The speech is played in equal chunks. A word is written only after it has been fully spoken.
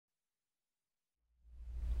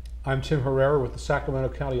I'm Tim Herrera with the Sacramento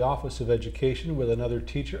County Office of Education with another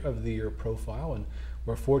Teacher of the Year profile, and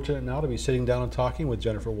we're fortunate now to be sitting down and talking with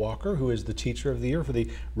Jennifer Walker, who is the Teacher of the Year for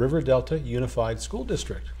the River Delta Unified School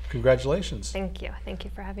District. Congratulations. Thank you. Thank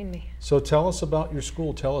you for having me. So tell us about your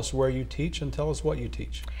school. Tell us where you teach and tell us what you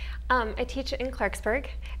teach. I teach in Clarksburg.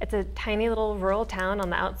 It's a tiny little rural town on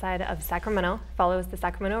the outside of Sacramento, follows the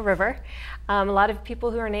Sacramento River. A lot of people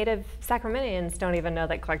who are native Sacramentans don't even know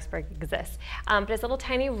that Clarksburg exists. But it's a little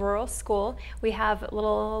tiny rural school. We have a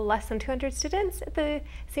little less than 200 students at the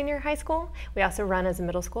senior high school. We also run as a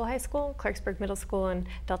middle school, high school, Clarksburg Middle School and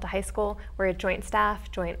Delta High School. We're a joint staff,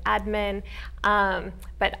 joint admin,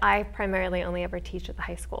 but I primarily only ever teach at the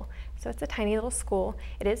high school. So it's a tiny little school.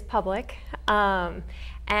 It is public,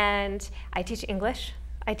 and I teach English.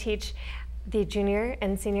 I teach the junior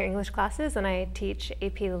and senior English classes, and I teach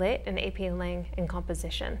AP Lit and AP Lang and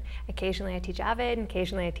Composition. Occasionally I teach Avid, and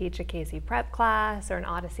occasionally I teach a KC Prep class or an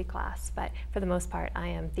Odyssey class, but for the most part I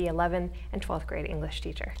am the 11th and 12th grade English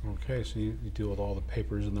teacher. Okay, so you deal with all the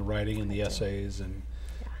papers and the writing and the essays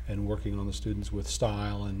and working on the students with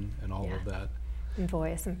style and all of that. And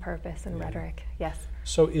voice and purpose and rhetoric, yes.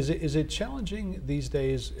 So is it challenging these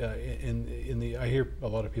days? I hear a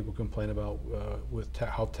lot of people complain about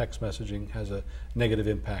how text messaging has a negative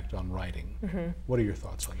impact on writing. Mm-hmm. What are your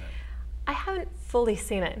thoughts on that? I haven't fully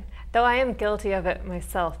seen it, though I am guilty of it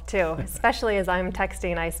myself too. Especially as I'm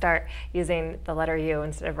texting, I start using the letter U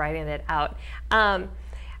instead of writing it out.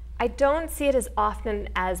 I don't see it as often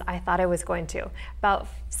as I thought I was going to. About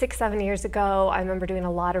 6-7 years ago, I remember doing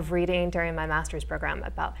a lot of reading during my master's program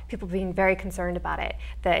about people being very concerned about it,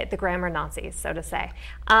 the grammar Nazis, so to say.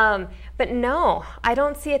 But no, I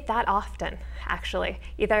don't see it that often, actually.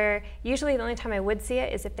 Usually the only time I would see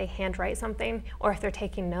it is if they handwrite something or if they're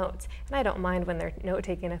taking notes. And I don't mind when they're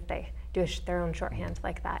note-taking if they do their own shorthand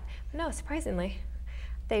like that. But no, surprisingly,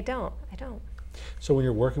 I don't. So when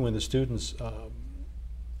you're working with the students,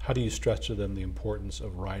 how do you stress to them the importance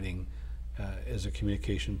of writing as a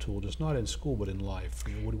communication tool, just not in school but in life?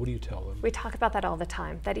 What do you tell them? We talk about that all the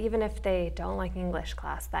time, that even if they don't like English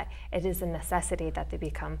class, that it is a necessity that they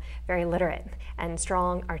become very literate and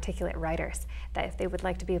strong, articulate writers. That if they would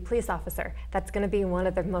like to be a police officer, that's going to be one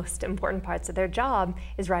of the most important parts of their job,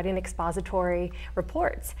 is writing expository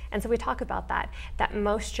reports. And so we talk about that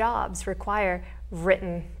most jobs require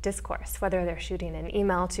written discourse, whether they're shooting an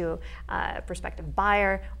email to a prospective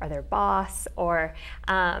buyer or their boss, or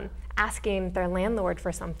asking their landlord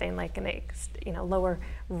for something like a lower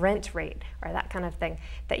rent rate or that kind of thing,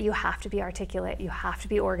 that you have to be articulate, you have to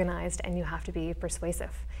be organized, and you have to be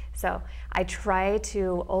persuasive. So I try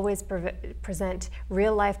to always present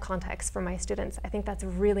real life context for my students. I think that's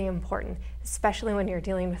really important, especially when you're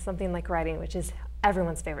dealing with something like writing, which is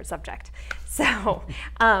everyone's favorite subject. So,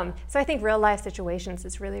 so I think real life situations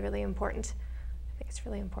is really, really important. I think it's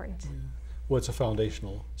really important. Yeah. Well, it's a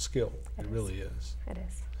foundational skill. It really is. It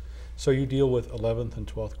is. So you deal with 11th and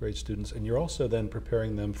 12th grade students, and you're also then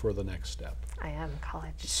preparing them for the next step. I am,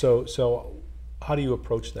 college. So how do you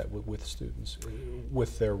approach that with students,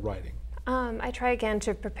 with their writing? I try again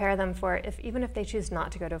to prepare them for, even if they choose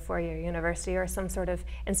not to go to a four-year university or some sort of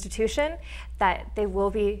institution, that they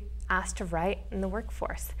will be asked to write in the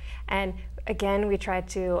workforce. And again, we try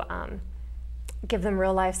to give them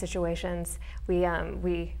real life situations.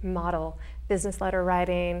 We model business letter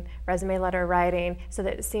writing, resume letter writing, so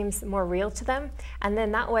that it seems more real to them. And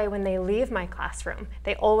then that way, when they leave my classroom,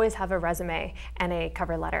 they always have a resume and a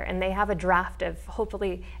cover letter, and they have a draft of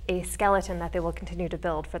hopefully a skeleton that they will continue to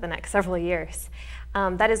build for the next several years.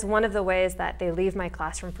 That is one of the ways that they leave my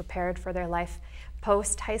classroom prepared for their life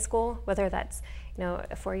post high school, whether that's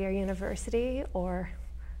a four-year university or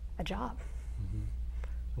a job. Mm-hmm.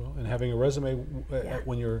 Well, and having a resume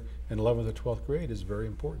when you're in 11th or 12th grade is very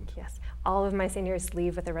important. Yes, all of my seniors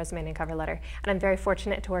leave with a resume and a cover letter, and I'm very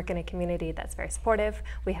fortunate to work in a community that's very supportive.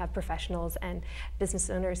 We have professionals and business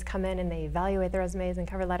owners come in and they evaluate the resumes and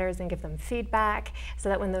cover letters and give them feedback, so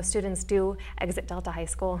that when those students do exit Delta High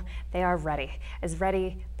School, they are ready,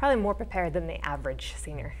 probably more prepared than the average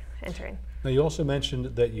senior entering. Now, you also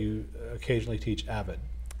mentioned that you occasionally teach Avid.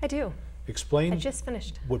 I do. Explain. I just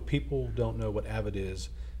finished. What people don't know what Avid is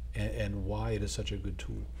and why it is such a good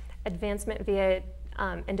tool. Advancement via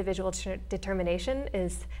individual determination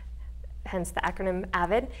is hence the acronym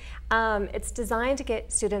AVID. It's designed to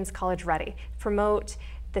get students college ready, promote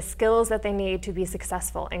the skills that they need to be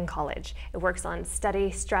successful in college. It works on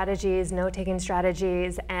study strategies, note-taking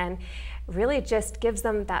strategies, and really just gives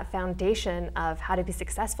them that foundation of how to be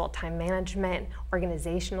successful: time management,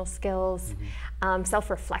 organizational skills,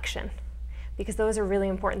 self-reflection. Because those are really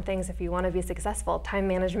important things if you want to be successful: time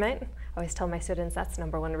management, I always tell my students that's the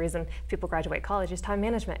 #1 reason people graduate college is time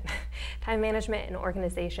management. Time management and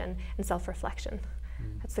organization and self-reflection.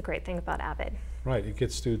 That's the great thing about AVID. Right, it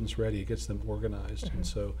gets students ready, it gets them organized, and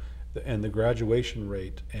so, the graduation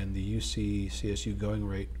rate and the UC CSU going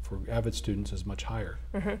rate for AVID students is much higher.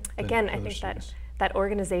 Again, I think that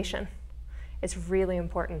organization is really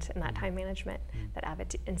important in that time management that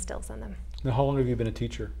AVID instills in them. Now, how long have you been a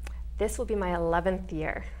teacher? This will be my 11th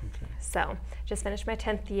year. Okay. So, just finished my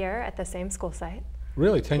 10th year at the same school site.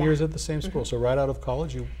 Really, 10 years at the same school? So right out of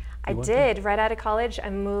college I did. Right out of college,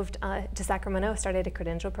 I moved to Sacramento, started a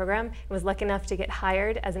credential program, and was lucky enough to get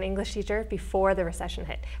hired as an English teacher before the recession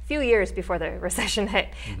hit. A few years before the recession hit.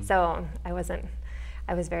 So I was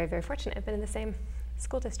very, very fortunate. I've been in the same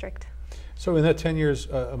school district. So in that 10 years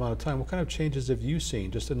amount of time, what kind of changes have you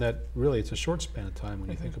seen? Just in that, really, it's a short span of time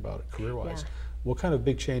when you think about it career-wise. Yeah. What kind of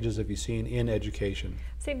big changes have you seen in education?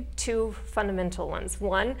 I'd say 2 fundamental ones.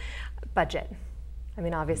 One, budget. I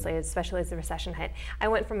mean, obviously, especially as the recession hit. I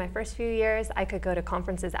went from my first few years, I could go to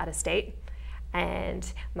conferences out of state,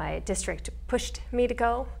 and my district pushed me to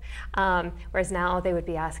go, whereas now they would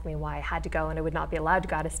be asking me why I had to go and I would not be allowed to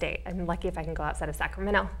go out of state. I'm lucky if I can go outside of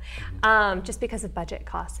Sacramento, just because of budget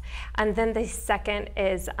costs. And then the second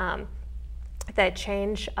is the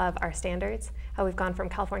change of our standards, how we've gone from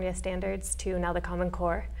California standards to now the Common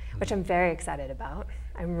Core, which I'm very excited about.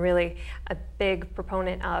 I'm really a big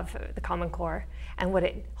proponent of the Common Core and what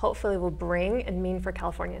it hopefully will bring and mean for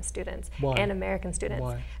California students and American students.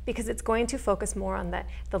 Why? Because it's going to focus more on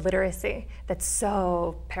the literacy that's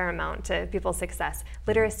so paramount to people's success.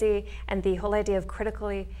 Literacy and the whole idea of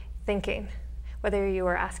critically thinking. Whether you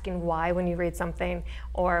are asking why when you read something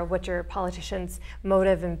or what your politician's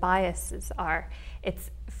motive and biases are,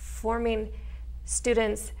 it's forming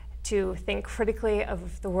students to think critically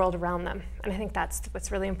of the world around them. And I think that's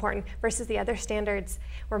what's really important, versus the other standards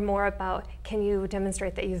were more about, can you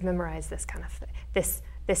demonstrate that you've memorized this kind of this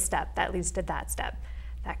step that leads to that step,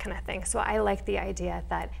 that kind of thing. So I like the idea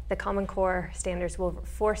that the Common Core standards will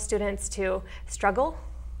force students to struggle,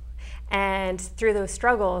 and through those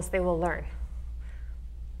struggles they will learn.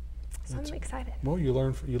 So I'm excited. Well, you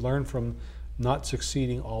learn from not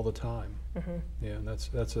succeeding all the time. Yeah, and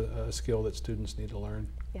that's a skill that students need to learn.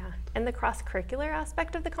 Yeah, and the cross-curricular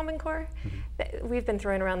aspect of the Common Core, we've been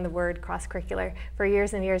throwing around the word cross-curricular for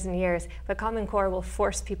years and years and years, but Common Core will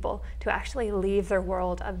force people to actually leave their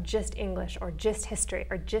world of just English or just history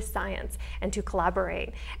or just science and to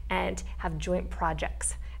collaborate and have joint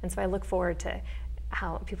projects. And so I look forward to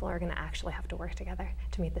how people are going to actually have to work together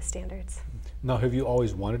to meet the standards. Now, have you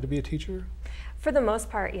always wanted to be a teacher? For the most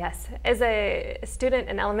part, yes. As a student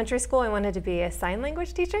in elementary school, I wanted to be a sign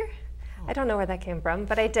language teacher. I don't know where that came from,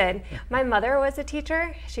 but I did. My mother was a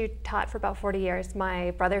teacher. She taught for about 40 years.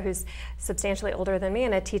 My brother, who's substantially older than me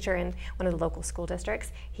and a teacher in one of the local school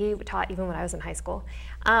districts, he taught even when I was in high school.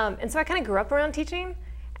 And so I kind of grew up around teaching,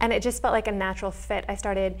 and it just felt like a natural fit. I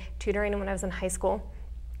started tutoring when I was in high school,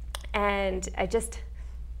 and I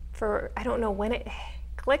don't know when it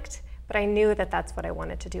clicked, but I knew that that's what I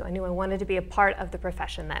wanted to do. I knew I wanted to be a part of the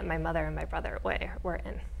profession that my mother and my brother were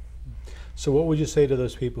in. So what would you say to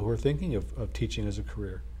those people who are thinking of teaching as a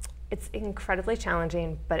career? It's incredibly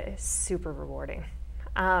challenging, but it's super rewarding.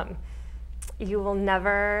 You will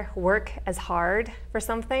never work as hard for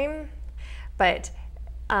something, but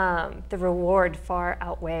the reward far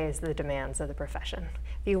outweighs the demands of the profession.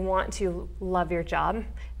 If you want to love your job,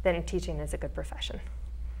 then teaching is a good profession.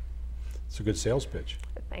 It's a good sales pitch.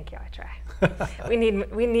 Thank you, I try.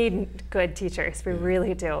 We need good teachers, we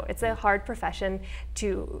really do. It's a hard profession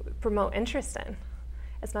to promote interest in.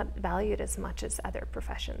 It's not valued as much as other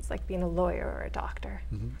professions, like being a lawyer or a doctor.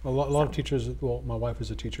 A lot of teachers, well, my wife is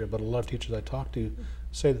a teacher, but a lot of teachers I talk to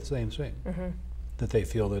say the same thing, that they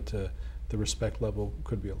feel that the respect level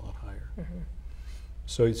could be a lot higher.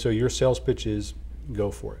 So your sales pitch is,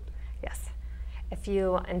 go for it. Yes. If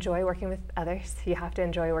you enjoy working with others, you have to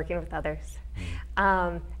enjoy working with others.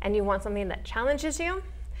 And you want something that challenges you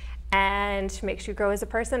and makes you grow as a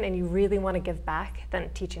person, and you really want to give back, then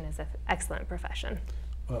teaching is an excellent profession.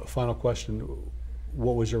 Final question.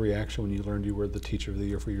 What was your reaction when you learned you were the Teacher of the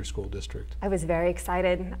Year for your school district? I was very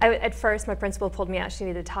excited. At first, my principal pulled me out. She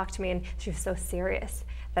needed to talk to me, and she was so serious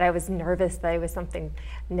that I was nervous that it was something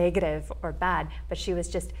negative or bad, but she was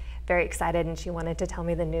just very excited, and she wanted to tell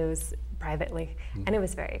me the news privately. And it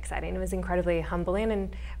was very exciting. It was incredibly humbling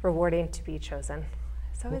and rewarding to be chosen.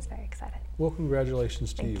 So I was very excited. Well,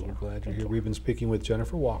 congratulations to you. Thank you. We're glad you're Thank here. you. We've been speaking with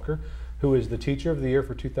Jennifer Walker, who is the Teacher of the Year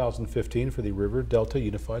for 2015 for the River Delta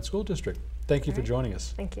Unified School District. Thank you for joining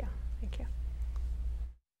us. Thank you.